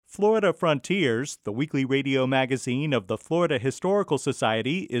Florida Frontiers, the weekly radio magazine of the Florida Historical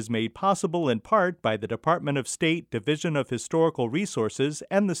Society, is made possible in part by the Department of State Division of Historical Resources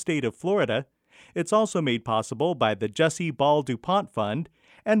and the state of Florida. It's also made possible by the Jesse Ball DuPont Fund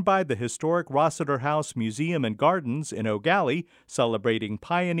and by the historic Rossiter House Museum and Gardens in Eau Gallie, celebrating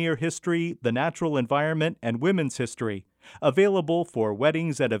pioneer history, the natural environment, and women's history. Available for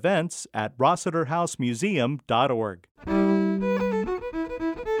weddings and events at rossiterhousemuseum.org.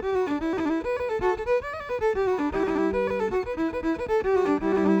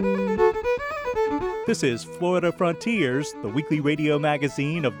 This is Florida Frontiers, the weekly radio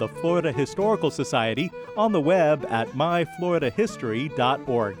magazine of the Florida Historical Society, on the web at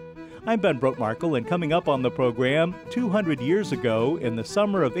myfloridahistory.org. I'm Ben Brotmarkle, and coming up on the program, 200 years ago, in the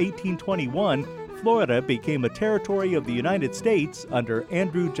summer of 1821, Florida became a territory of the United States under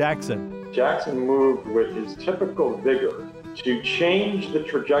Andrew Jackson. Jackson moved with his typical vigor to change the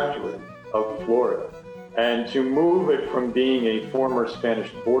trajectory of Florida and to move it from being a former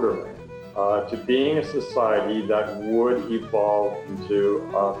Spanish borderland to being a society that would evolve into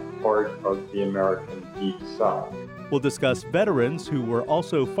a part of the American Deep South. We'll discuss veterans who were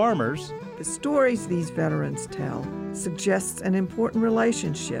also farmers. The stories these veterans tell suggests an important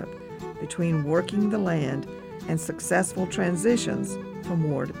relationship between working the land and successful transitions from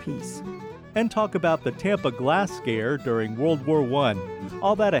war to peace. And talk about the Tampa glass scare during World War I.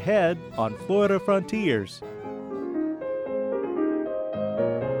 All that ahead on Florida Frontiers.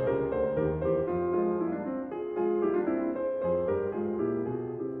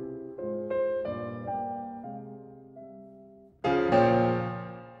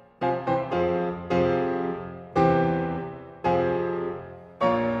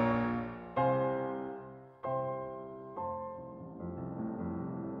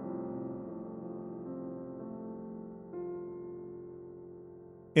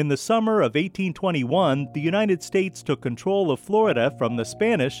 In the summer of 1821, the United States took control of Florida from the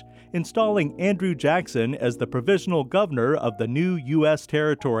Spanish, installing Andrew Jackson as the provisional governor of the new U.S.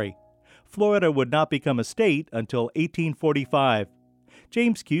 territory. Florida would not become a state until 1845.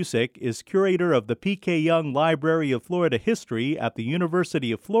 James Cusick is curator of the P.K. Young Library of Florida History at the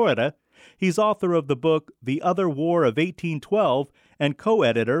University of Florida. He's author of the book The Other War of 1812 and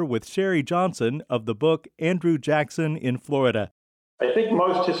co-editor with Sherry Johnson of the book Andrew Jackson in Florida. I think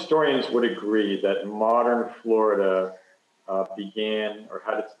most historians would agree that modern Florida began or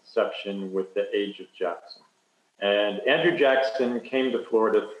had its inception with the age of Jackson. And Andrew Jackson came to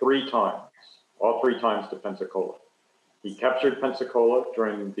Florida 3 times, all 3 times to Pensacola. He captured Pensacola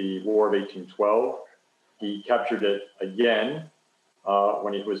during the War of 1812. He captured it again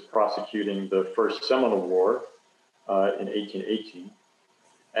when he was prosecuting the First Seminole War in 1818.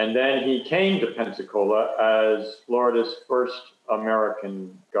 And then he came to Pensacola as Florida's first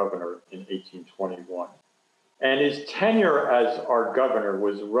American governor in 1821. And his tenure as our governor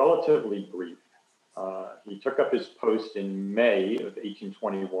was relatively brief. He took up his post in May of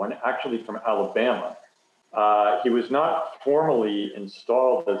 1821, actually from Alabama. He was not formally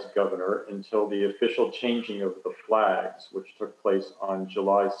installed as governor until the official changing of the flags, which took place on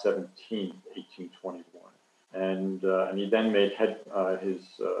July 17, 1821. And he then made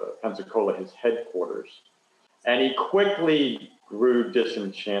Pensacola his headquarters. And he quickly grew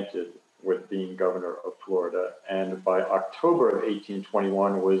disenchanted with being governor of Florida, and by October of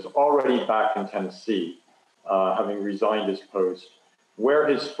 1821 was already back in Tennessee, having resigned his post, where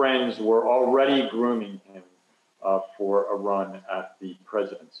his friends were already grooming him for a run at the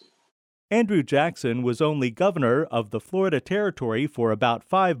presidency. Andrew Jackson was only governor of the Florida Territory for about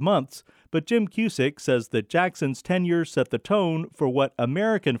 5 months, but Jim Cusick says that Jackson's tenure set the tone for what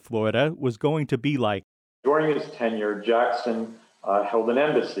American Florida was going to be like. During his tenure, Jackson held an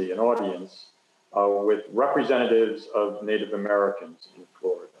embassy, an audience, with representatives of Native Americans in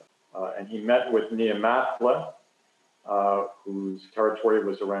Florida. And he met with Neamathla, whose territory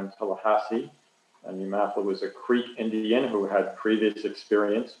was around Tallahassee. And Neamathla was a Creek Indian who had previous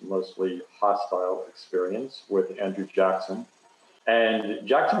experience, mostly hostile experience, with Andrew Jackson. And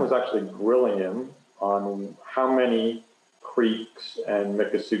Jackson was actually grilling him on how many Creeks and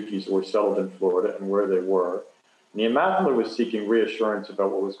Miccosukees were settled in Florida and where they were. Neamathla was seeking reassurance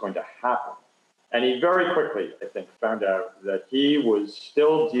about what was going to happen. And he very quickly, I think, found out that he was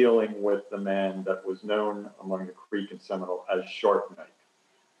still dealing with the man that was known among the Creek and Seminole as Sharp Neck.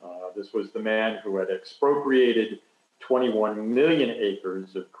 This was the man who had expropriated 21 million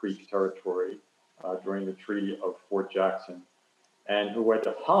acres of Creek territory during the Treaty of Fort Jackson, and who had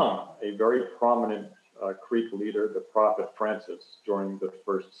hung a very prominent Creek leader, the Prophet Francis, during the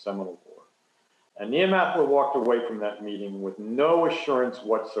First Seminole War. And Niemoller walked away from that meeting with no assurance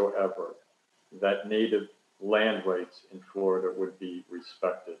whatsoever that native land rights in Florida would be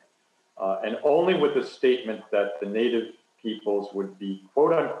respected, and only with the statement that the native peoples would be,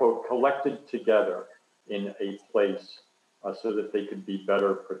 quote unquote, collected together in a place so that they could be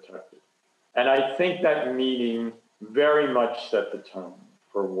better protected. And I think that meeting very much set the tone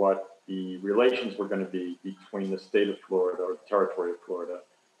for what the relations were going to be between the state of Florida, or the territory of Florida,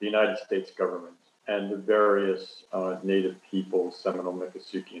 the United States government, and the various native peoples, Seminole,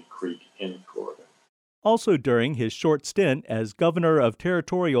 Miccosukee, and Creek in Florida. Also during his short stint as governor of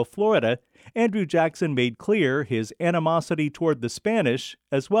territorial Florida, Andrew Jackson made clear his animosity toward the Spanish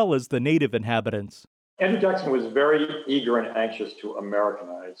as well as the native inhabitants. Andrew Jackson was very eager and anxious to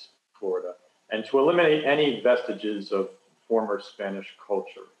Americanize Florida and to eliminate any vestiges of former Spanish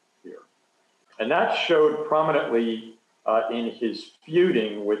culture here. And that showed prominently in his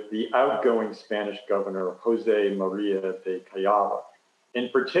feuding with the outgoing Spanish governor, Jose Maria de Callava. In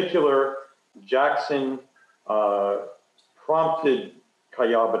particular, Jackson prompted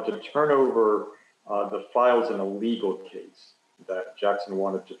Callava to turn over the files in a legal case that Jackson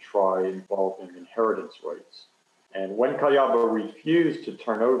wanted to try involving inheritance rights. And when Callava refused to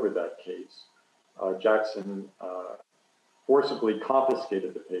turn over that case, Jackson forcibly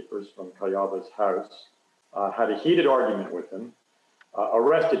confiscated the papers from Callava's house, had a heated argument with him,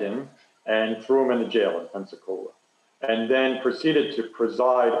 arrested him, and threw him in the jail in Pensacola, and then proceeded to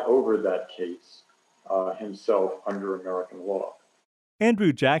preside over that case himself under American law.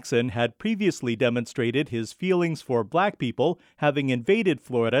 Andrew Jackson had previously demonstrated his feelings for black people, having invaded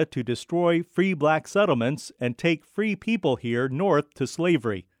Florida to destroy free black settlements and take free people here north to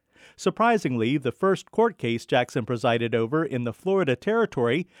slavery. Surprisingly, the first court case Jackson presided over in the Florida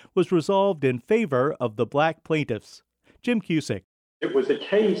Territory was resolved in favor of the black plaintiffs. Jim Cusick. It was a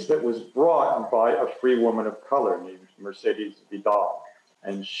case that was brought by a free woman of color named Mercedes Vidal.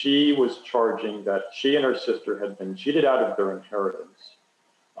 And she was charging that she and her sister had been cheated out of their inheritance.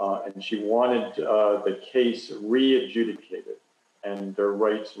 And she wanted the case re-adjudicated and their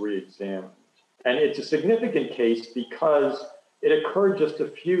rights re-examined. And it's a significant case because it occurred just a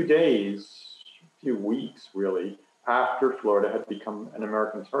few weeks really, after Florida had become an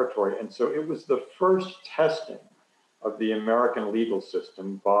American territory. And so it was the first testing of the American legal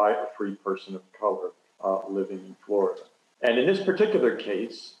system by a free person of color living in Florida. And in this particular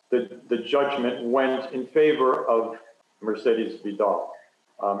case, the judgment went in favor of Mercedes Vidal.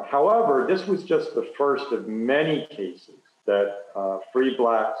 However, this was just the first of many cases that free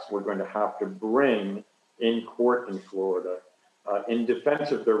blacks were going to have to bring in court in Florida in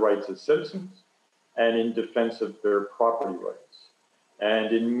defense of their rights as citizens and in defense of their property rights.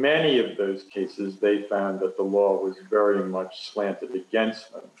 And in many of those cases, they found that the law was very much slanted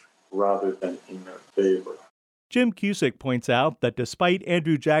against them rather than in their favor. Jim Cusick points out that despite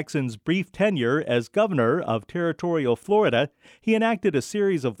Andrew Jackson's brief tenure as governor of territorial Florida, he enacted a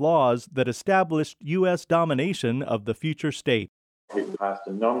series of laws that established U.S. domination of the future state. He passed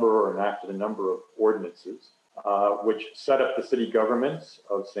enacted a number of ordinances which set up the city governments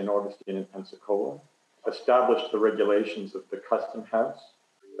of St. Augustine and Pensacola, established the regulations of the custom house,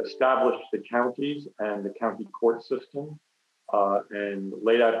 established the counties and the county court system, and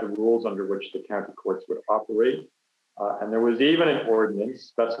laid out the rules under which the county courts would operate. And there was even an ordinance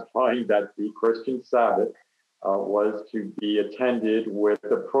specifying that the Christian Sabbath was to be attended with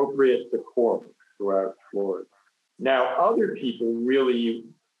appropriate decorum throughout Florida. Now, other people really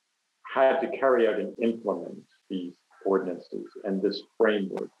had to carry out and implement these ordinances and this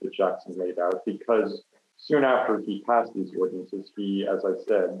framework that Jackson laid out, because soon after he passed these ordinances, he, as I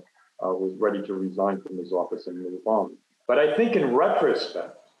said, was ready to resign from his office and move on. But I think in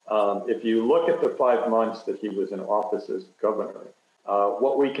retrospect, if you look at the 5 months that he was in office as governor,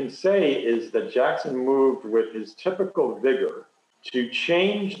 what we can say is that Jackson moved with his typical vigor to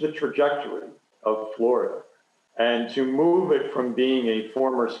change the trajectory of Florida and to move it from being a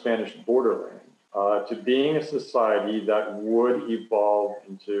former Spanish borderland to being a society that would evolve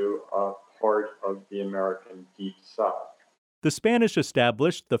into a part of the American Deep South. The Spanish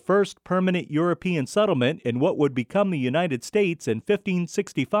established the first permanent European settlement in what would become the United States in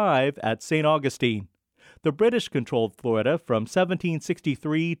 1565 at St. Augustine. The British controlled Florida from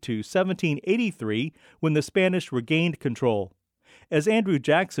 1763 to 1783 when the Spanish regained control. As Andrew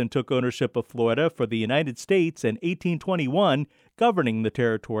Jackson took ownership of Florida for the United States in 1821, governing the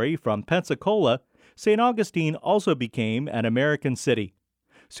territory from Pensacola, St. Augustine also became an American city.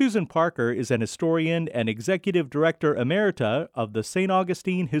 Susan Parker is an historian and executive director emerita of the St.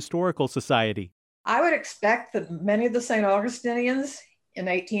 Augustine Historical Society. I would expect that many of the St. Augustinians in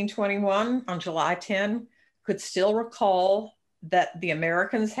 1821, on July 10, could still recall that the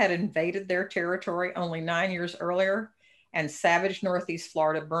Americans had invaded their territory only 9 years earlier and savaged Northeast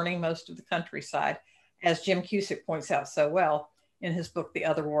Florida, burning most of the countryside, as Jim Cusick points out so well in his book, The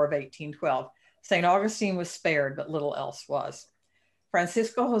Other War of 1812. St. Augustine was spared, but little else was.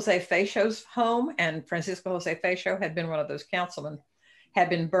 Francisco Jose Fecho's home, and Francisco Jose Fecho had been one of those councilmen, had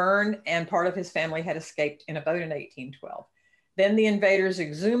been burned, and part of his family had escaped in a boat in 1812. Then the invaders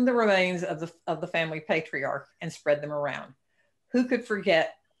exhumed the remains of the family patriarch and spread them around. Who could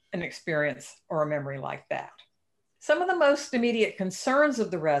forget an experience or a memory like that? Some of the most immediate concerns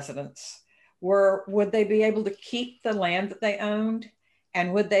of the residents were, would they be able to keep the land that they owned?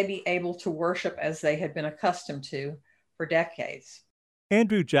 And would they be able to worship as they had been accustomed to for decades?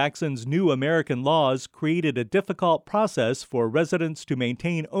 Andrew Jackson's new American laws created a difficult process for residents to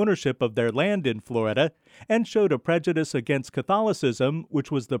maintain ownership of their land in Florida and showed a prejudice against Catholicism, which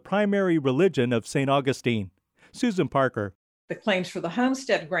was the primary religion of St. Augustine. Susan Parker. The claims for the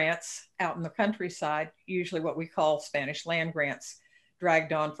homestead grants out in the countryside, usually what we call Spanish land grants,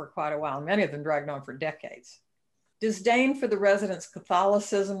 dragged on for quite a while. Many of them dragged on for decades. Disdain for the residents'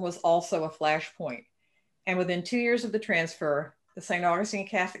 Catholicism was also a flashpoint. And within 2 years of the transfer, the St. Augustine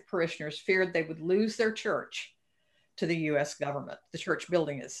Catholic parishioners feared they would lose their church to the U.S. government, the church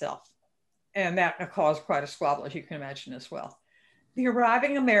building itself. And that caused quite a squabble, as you can imagine, as well. With the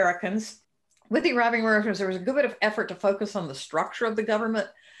arriving Americans, there was a good bit of effort to focus on the structure of the government,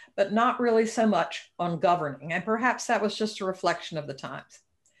 but not really so much on governing. And perhaps that was just a reflection of the times.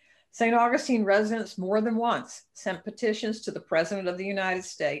 St. Augustine residents more than once sent petitions to the President of the United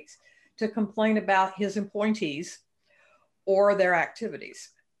States to complain about his appointees or their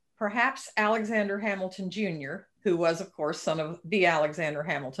activities. Perhaps Alexander Hamilton Jr., who was, of course, son of the Alexander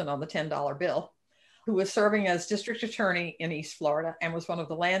Hamilton on the $10 bill, who was serving as district attorney in East Florida and was one of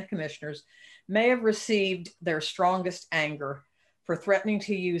the land commissioners, may have received their strongest anger for threatening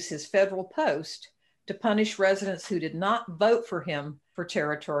to use his federal post to punish residents who did not vote for him for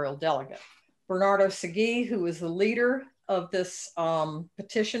territorial delegate. Bernardo Segui, who was the leader of this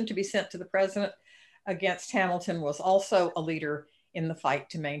petition to be sent to the president against Hamilton, was also a leader in the fight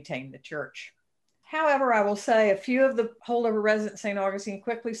to maintain the church. However, I will say a few of the holdover residents of St. Augustine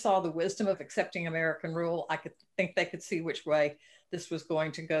quickly saw the wisdom of accepting American rule. I could think they could see which way this was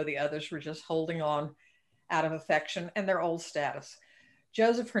going to go. The others were just holding on out of affection and their old status.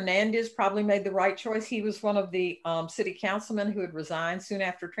 Joseph Hernandez probably made the right choice. He was one of the city councilmen who had resigned soon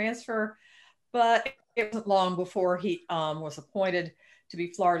after transfer, but it wasn't long before he was appointed to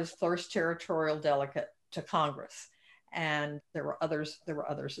be Florida's first territorial delegate to Congress. And there were others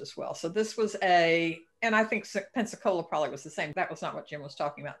as well. So this was and I think Pensacola probably was the same. That was not what Jim was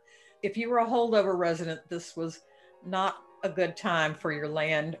talking about. If you were a holdover resident, this was not a good time for your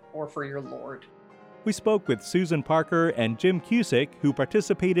land or for your lord. We spoke with Susan Parker and Jim Cusick, who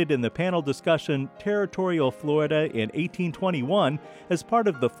participated in the panel discussion Territorial Florida in 1821 as part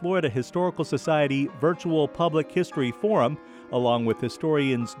of the Florida Historical Society Virtual Public History Forum, along with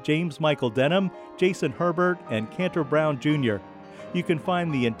historians James Michael Denham, Jason Herbert, and Cantor Brown Jr. You can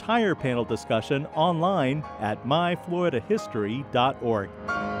find the entire panel discussion online at myfloridahistory.org.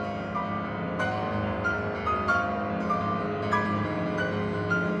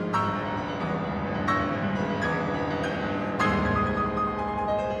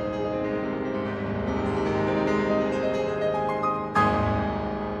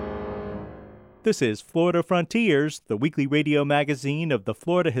 This is Florida Frontiers, the weekly radio magazine of the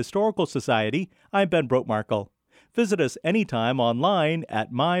Florida Historical Society. I'm Ben Brotmarkle. Visit us anytime online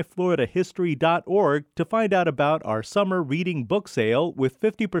at myfloridahistory.org to find out about our summer reading book sale with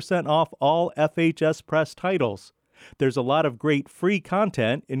 50% off all FHS Press titles. There's a lot of great free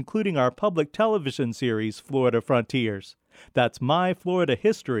content, including our public television series, Florida Frontiers. That's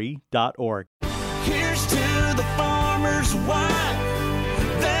myfloridahistory.org. Here's to the farmer's wife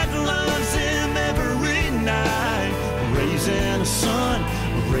that loves him every night. Raising a son,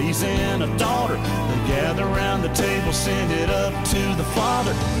 raising a daughter. They gather around the table, send it up to the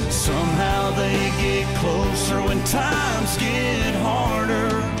father. Somehow they get closer when times get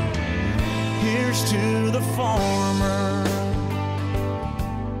harder. Here's to the farmer.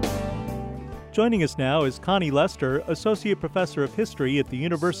 Joining us now is Connie Lester, Associate Professor of History at the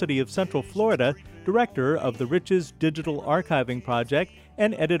University of Central Florida, Director of the Riches Digital Archiving Project,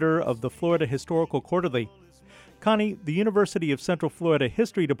 and Editor of the Florida Historical Quarterly. Connie, the University of Central Florida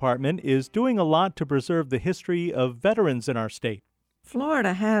History Department is doing a lot to preserve the history of veterans in our state.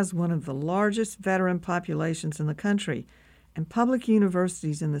 Florida has one of the largest veteran populations in the country, and public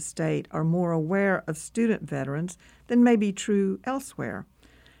universities in the state are more aware of student veterans than may be true elsewhere.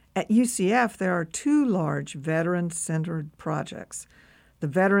 At UCF, there are two large veteran-centered projects. The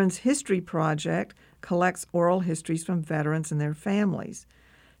Veterans History Project collects oral histories from veterans and their families.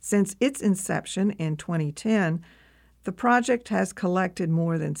 Since its inception in 2010, the project has collected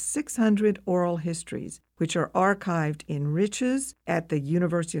more than 600 oral histories, which are archived in Riches at the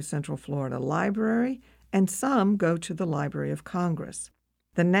University of Central Florida Library, and some go to the Library of Congress.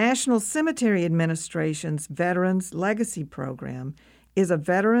 The National Cemetery Administration's Veterans Legacy Program is a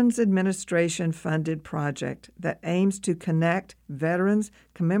Veterans Administration-funded project that aims to connect veterans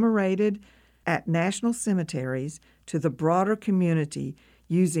commemorated at national cemeteries to the broader community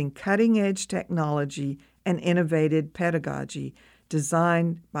using cutting-edge technology and innovative pedagogy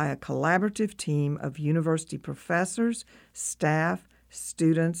designed by a collaborative team of university professors, staff,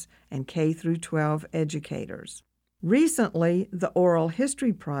 students, and K-12 educators. Recently, the Oral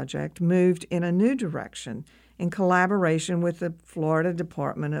History Project moved in a new direction in collaboration with the Florida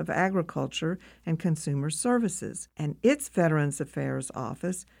Department of Agriculture and Consumer Services and its Veterans Affairs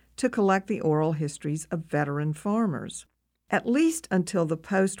Office to collect the oral histories of veteran farmers. At least until the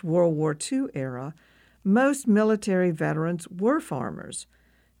post-World War II era, most military veterans were farmers.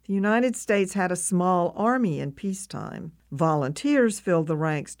 The United States had a small army in peacetime. Volunteers filled the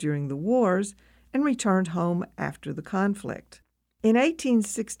ranks during the wars and returned home after the conflict. In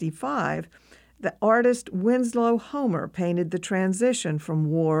 1865, the artist Winslow Homer painted the transition from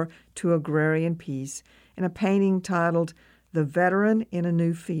war to agrarian peace in a painting titled The Veteran in a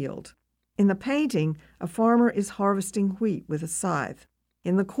New Field. In the painting, a farmer is harvesting wheat with a scythe.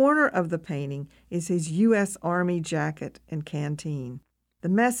 In the corner of the painting is his U.S. Army jacket and canteen. The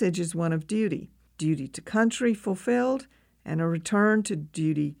message is one of duty to country fulfilled, and a return to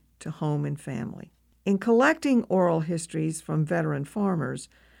duty to home and family. In collecting oral histories from veteran farmers,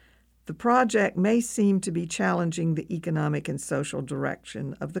 the project may seem to be challenging the economic and social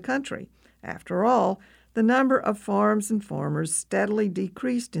direction of the country. After all, the number of farms and farmers steadily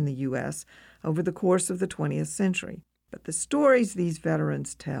decreased in the U.S. over the course of the 20th century. But the stories these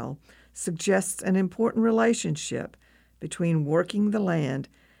veterans tell suggests an important relationship between working the land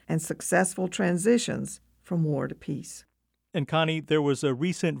and successful transitions from war to peace. And Connie, there was a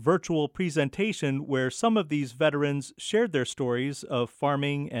recent virtual presentation where some of these veterans shared their stories of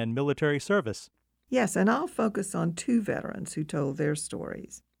farming and military service. Yes, and I'll focus on two veterans who told their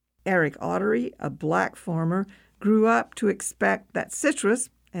stories. Eric Autry, a black farmer, grew up to expect that citrus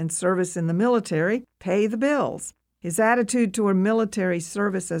and service in the military pay the bills. His attitude toward military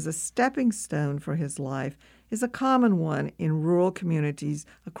service as a stepping stone for his life is a common one in rural communities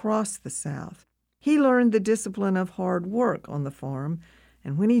across the South. He learned the discipline of hard work on the farm,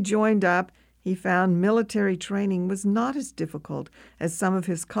 and when he joined up, he found military training was not as difficult as some of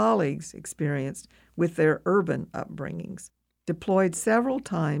his colleagues experienced with their urban upbringings. Deployed several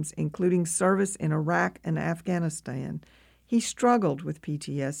times, including service in Iraq and Afghanistan, he struggled with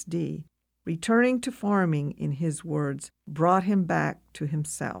PTSD. Returning to farming, in his words, brought him back to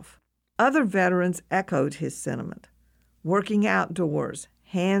himself. Other veterans echoed his sentiment. Working outdoors,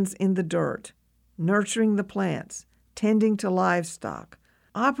 hands in the dirt, nurturing the plants, tending to livestock,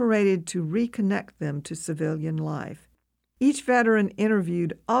 operated to reconnect them to civilian life. Each veteran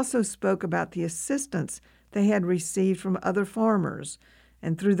interviewed also spoke about the assistance they had received from other farmers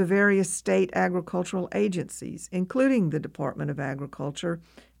and through the various state agricultural agencies, including the Department of Agriculture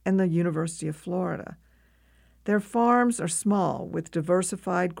and the University of Florida. Their farms are small with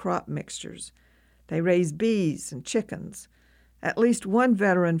diversified crop mixtures. They raise bees and chickens. At least one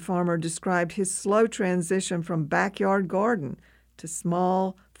veteran farmer described his slow transition from backyard garden to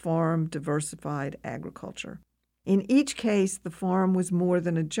small farm diversified agriculture. In each case, the farm was more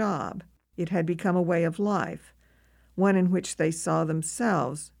than a job. It had become a way of life, one in which they saw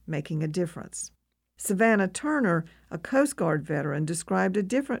themselves making a difference. Savannah Turner, a Coast Guard veteran, described a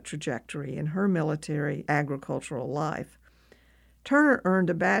different trajectory in her military agricultural life. Turner earned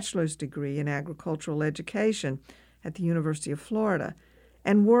a bachelor's degree in agricultural education at the University of Florida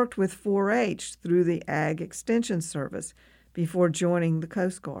and worked with 4-H through the Ag Extension Service before joining the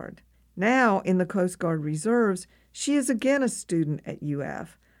Coast Guard. Now, in the Coast Guard Reserves, she is again a student at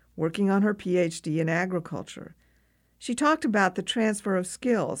UF, working on her PhD in agriculture. She talked about the transfer of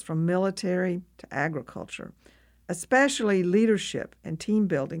skills from military to agriculture, especially leadership and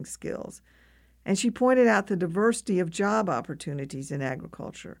team-building skills, and she pointed out the diversity of job opportunities in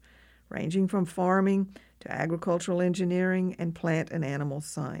agriculture, ranging from farming to agricultural engineering and plant and animal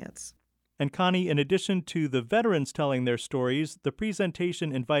science. And Connie, in addition to the veterans telling their stories, the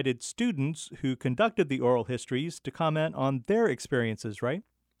presentation invited students who conducted the oral histories to comment on their experiences, right?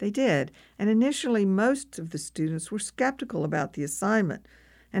 They did, and initially most of the students were skeptical about the assignment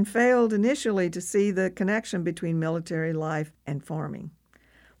and failed initially to see the connection between military life and farming.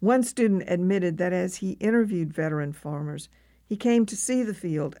 One student admitted that as he interviewed veteran farmers, he came to see the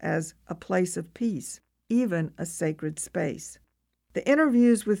field as a place of peace, even a sacred space. The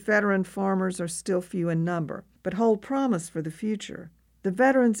interviews with veteran farmers are still few in number, but hold promise for the future. The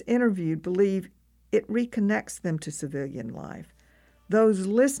veterans interviewed believe it reconnects them to civilian life. Those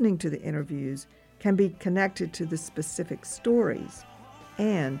listening to the interviews can be connected to the specific stories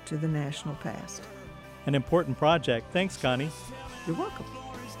and to the national past. An important project. Thanks, Connie. You're welcome.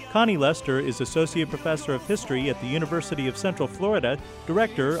 Connie Lester is Associate Professor of History at the University of Central Florida,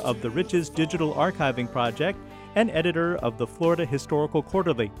 Director of the Riches Digital Archiving Project, and editor of the Florida Historical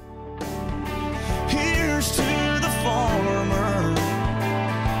Quarterly. Here's to the farmer.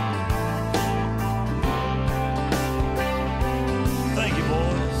 Thank you,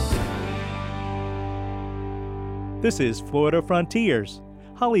 boys. This is Florida Frontiers.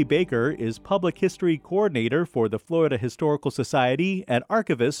 Holly Baker is Public History Coordinator for the Florida Historical Society and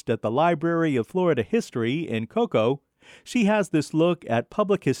archivist at the Library of Florida History in Cocoa. She has this look at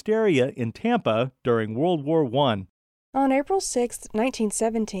public hysteria in Tampa during World War I. On April 6,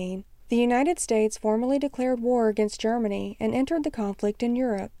 1917, the United States formally declared war against Germany and entered the conflict in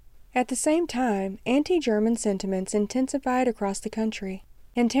Europe. At the same time, anti-German sentiments intensified across the country.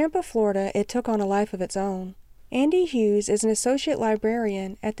 In Tampa, Florida, it took on a life of its own. Andy Hughes is an associate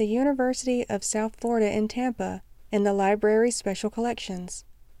librarian at the University of South Florida in Tampa in the library's special collections.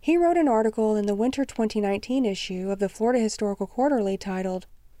 He wrote an article in the winter 2019 issue of the Florida Historical Quarterly titled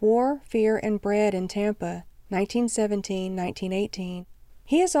War, Fear, and Bread in Tampa, 1917-1918.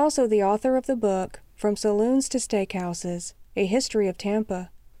 He is also the author of the book From Saloons to Steakhouses, A History of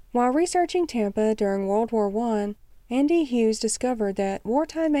Tampa. While researching Tampa during World War I, Andy Hughes discovered that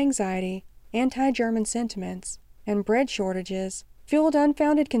wartime anxiety, anti-German sentiments, and bread shortages fueled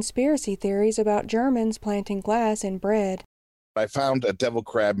unfounded conspiracy theories about Germans planting glass in bread. I found a devil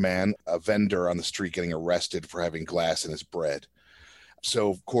crab man, a vendor on the street, getting arrested for having glass in his bread. So,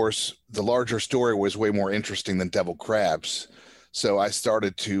 of course, the larger story was way more interesting than devil crabs. So I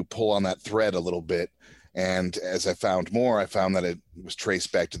started to pull on that thread a little bit. And as I found more, I found that it was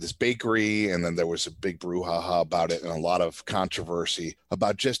traced back to this bakery, and then there was a big brouhaha about it and a lot of controversy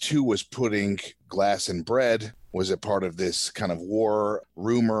about just who was putting glass in bread. Was it part of this kind of war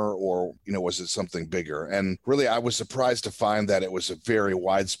rumor, or, was it something bigger? And really, I was surprised to find that it was a very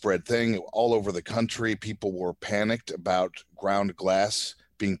widespread thing all over the country. People were panicked about ground glass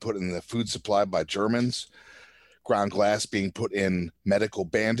being put in the food supply by Germans, ground glass being put in medical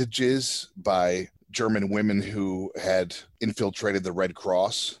bandages by German women who had infiltrated the Red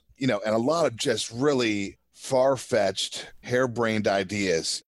Cross, and a lot of just really far-fetched, harebrained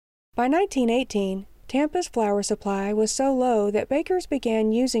ideas. By 1918, Tampa's flour supply was so low that bakers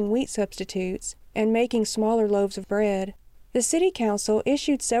began using wheat substitutes and making smaller loaves of bread. The city council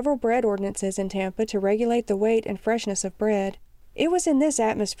issued several bread ordinances in Tampa to regulate the weight and freshness of bread. It was in this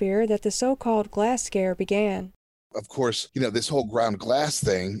atmosphere that the so-called glass scare began. Of course, this whole ground glass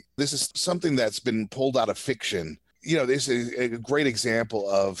thing, this is something that's been pulled out of fiction. This is a great example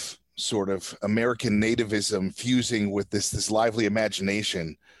of sort of American nativism fusing with this lively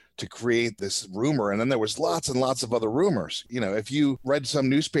imagination to create this rumor. And then there was lots and lots of other rumors. If you read some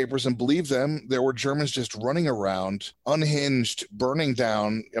newspapers and believed them, there were Germans just running around, unhinged, burning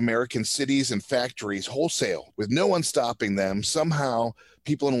down American cities and factories wholesale with no one stopping them. Somehow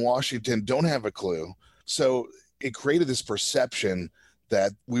people in Washington don't have a clue. So it created this perception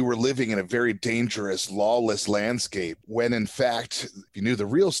that we were living in a very dangerous, lawless landscape, when in fact, if you knew the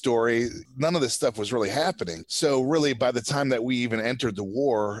real story, none of this stuff was really happening. So really, by the time that we even entered the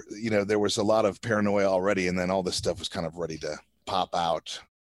war, there was a lot of paranoia already, and then all this stuff was kind of ready to pop out.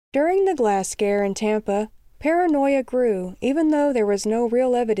 During the glass scare in Tampa, paranoia grew, even though there was no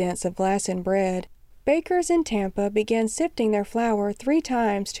real evidence of glass in bread. Bakers in Tampa began sifting their flour 3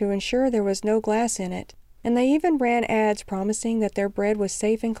 times to ensure there was no glass in it, and they even ran ads promising that their bread was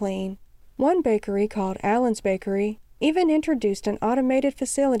safe and clean. One bakery, called Allen's Bakery, even introduced an automated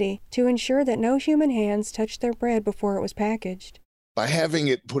facility to ensure that no human hands touched their bread before it was packaged. By having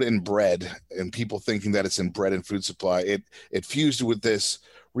it put in bread and people thinking that it's in bread and food supply, it fused with this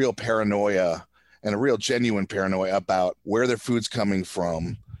real paranoia and a real genuine paranoia about where their food's coming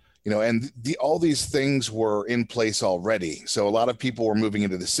from. And all these things were in place already. So a lot of people were moving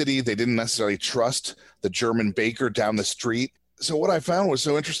into the city. They didn't necessarily trust the German baker down the street. So what I found was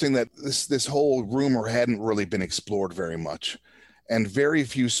so interesting that this whole rumor hadn't really been explored very much. And very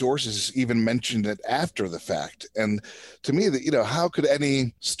few sources even mentioned it after the fact. And to me, how could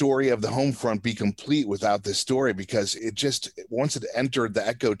any story of the home front be complete without this story? Because once it entered the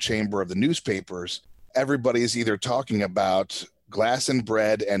echo chamber of the newspapers, everybody is either talking about glass and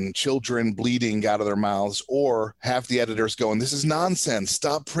bread and children bleeding out of their mouths, or half the editors going, "This is nonsense.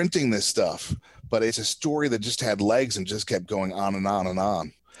 Stop printing this stuff." But it's a story that just had legs and just kept going on and on and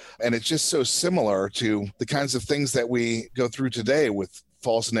on. And it's just so similar to the kinds of things that we go through today with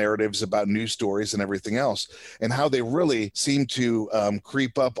false narratives about news stories and everything else, and how they really seem to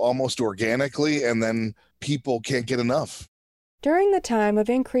creep up almost organically, and then people can't get enough. During the time of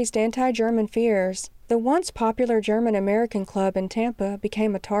increased anti-German fears, the once popular German-American Club in Tampa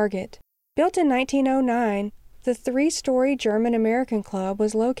became a target. Built in 1909, the three-story German-American Club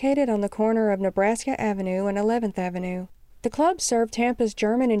was located on the corner of Nebraska Avenue and 11th Avenue. The club served Tampa's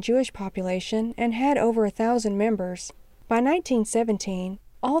German and Jewish population and had over 1,000 members. By 1917,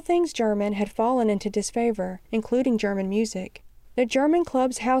 all things German had fallen into disfavor, including German music. The German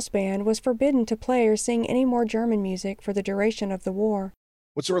club's house band was forbidden to play or sing any more German music for the duration of the war.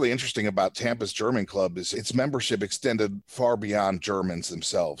 What's really interesting about Tampa's German Club is its membership extended far beyond Germans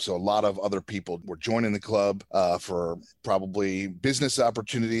themselves. So a lot of other people were joining the club for probably business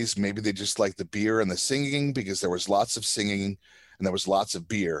opportunities. Maybe they just liked the beer and the singing, because there was lots of singing and there was lots of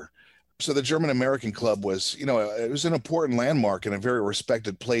beer. So the German American Club was, it was an important landmark and a very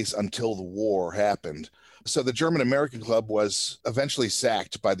respected place until the war happened. So the German American Club was eventually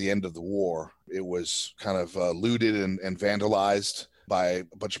sacked by the end of the war. It was kind of looted and vandalized by a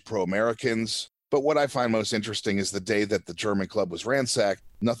bunch of pro-Americans. But what I find most interesting is the day that the German club was ransacked,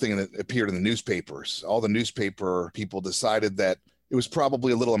 nothing appeared in the newspapers. All the newspaper people decided that it was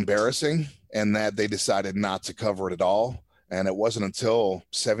probably a little embarrassing, and that they decided not to cover it at all. And it wasn't until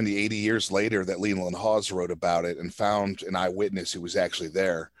 70, 80 years later that Leland Hawes wrote about it and found an eyewitness who was actually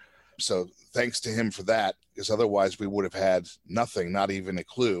there. So thanks to him for that, because otherwise we would have had nothing, not even a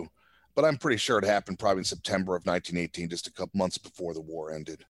clue. But I'm pretty sure it happened probably in September of 1918, just a couple months before the war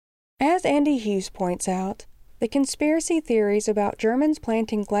ended. As Andy Hughes points out, the conspiracy theories about Germans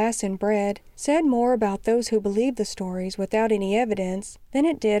planting glass in bread said more about those who believed the stories without any evidence than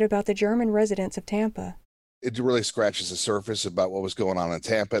it did about the German residents of Tampa. It really scratches the surface about what was going on in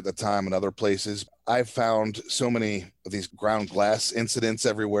Tampa at the time and other places. I've found so many of these ground glass incidents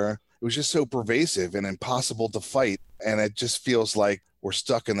everywhere. It was just so pervasive and impossible to fight. And it just feels like we're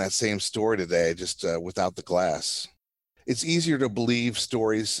stuck in that same story today, just without the glass. It's easier to believe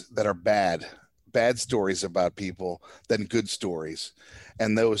stories that are bad stories about people, than good stories.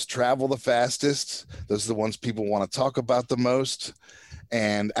 And those travel the fastest. Those are the ones people want to talk about the most.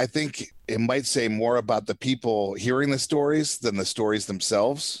 And I think it might say more about the people hearing the stories than the stories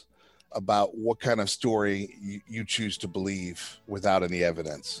themselves, about what kind of story you choose to believe without any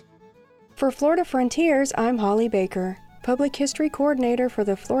evidence. For Florida Frontiers, I'm Holly Baker, Public History Coordinator for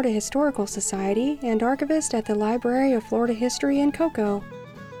the Florida Historical Society and Archivist at the Library of Florida History in Cocoa.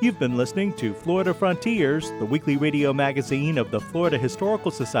 You've been listening to Florida Frontiers, the weekly radio magazine of the Florida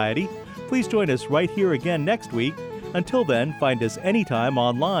Historical Society. Please join us right here again next week. Until then, find us anytime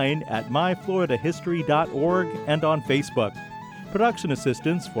online at myfloridahistory.org and on Facebook. Production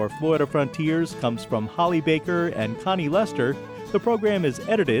assistance for Florida Frontiers comes from Holly Baker and Connie Lester. The program is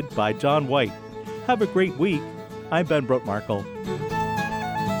edited by John White. Have a great week. I'm Ben Brotmarkle.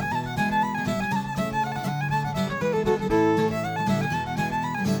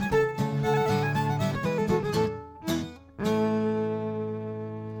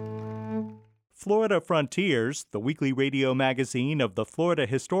 Florida Frontiers, the weekly radio magazine of the Florida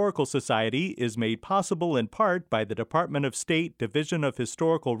Historical Society, is made possible in part by the Department of State Division of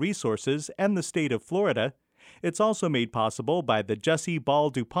Historical Resources and the state of Florida. It's also made possible by the Jesse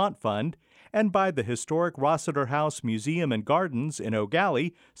Ball DuPont Fund and by the historic Rossiter House Museum and Gardens in Eau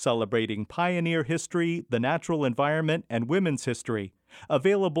Gallie, celebrating pioneer history, the natural environment, and women's history.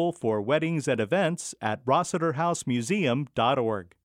 Available for weddings and events at rossiterhousemuseum.org.